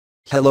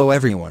Hello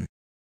everyone.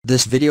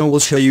 This video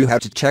will show you how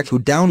to check who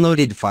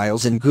downloaded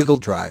files in Google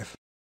Drive.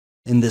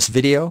 In this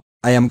video,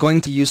 I am going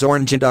to use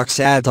OrangeDocs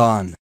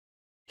add-on.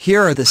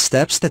 Here are the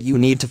steps that you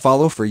need to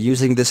follow for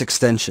using this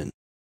extension.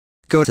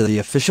 Go to the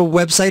official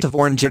website of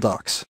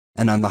OrangeDocs,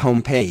 and on the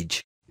home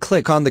page,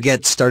 click on the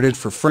Get Started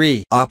for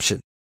Free option.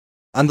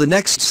 On the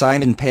next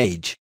sign-in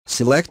page,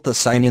 select the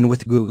Sign In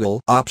with Google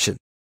option.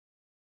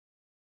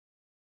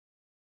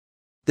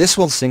 This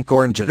will sync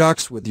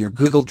OrangeDocs with your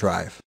Google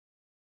Drive.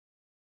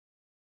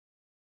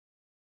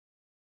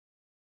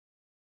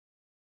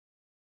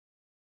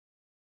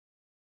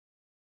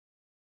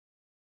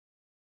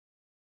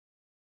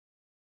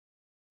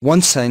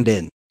 Once signed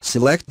in,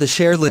 select the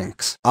Share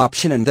Links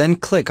option and then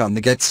click on the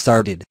Get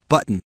Started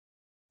button.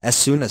 As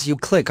soon as you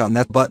click on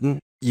that button,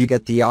 you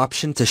get the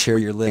option to share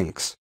your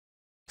links.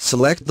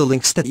 Select the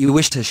links that you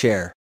wish to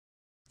share.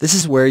 This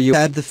is where you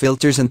add the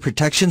filters and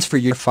protections for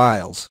your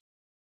files.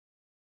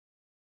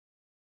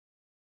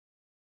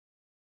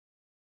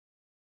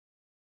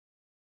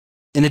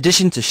 In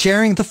addition to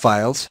sharing the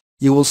files,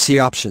 you will see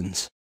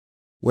options,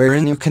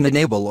 wherein you can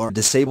enable or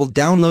disable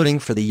downloading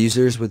for the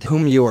users with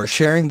whom you are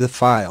sharing the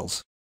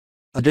files.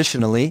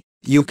 Additionally,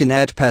 you can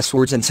add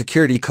passwords and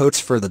security codes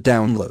for the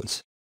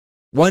downloads.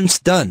 Once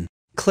done,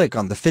 click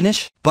on the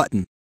Finish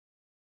button.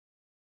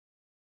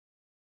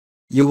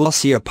 You will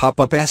see a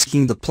pop-up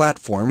asking the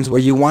platforms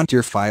where you want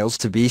your files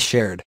to be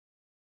shared.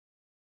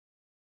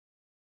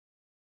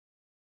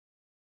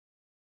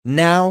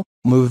 Now,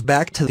 move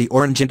back to the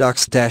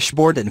OrangeDocs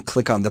dashboard and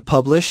click on the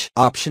Publish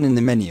option in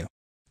the menu.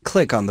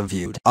 Click on the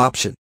Viewed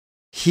option.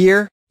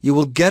 Here, you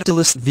will get a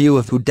list view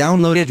of who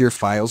downloaded your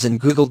files in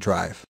Google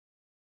Drive.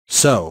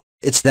 So,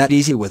 it's that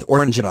easy with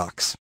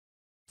OrangeDocs.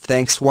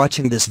 Thanks for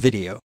watching this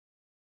video.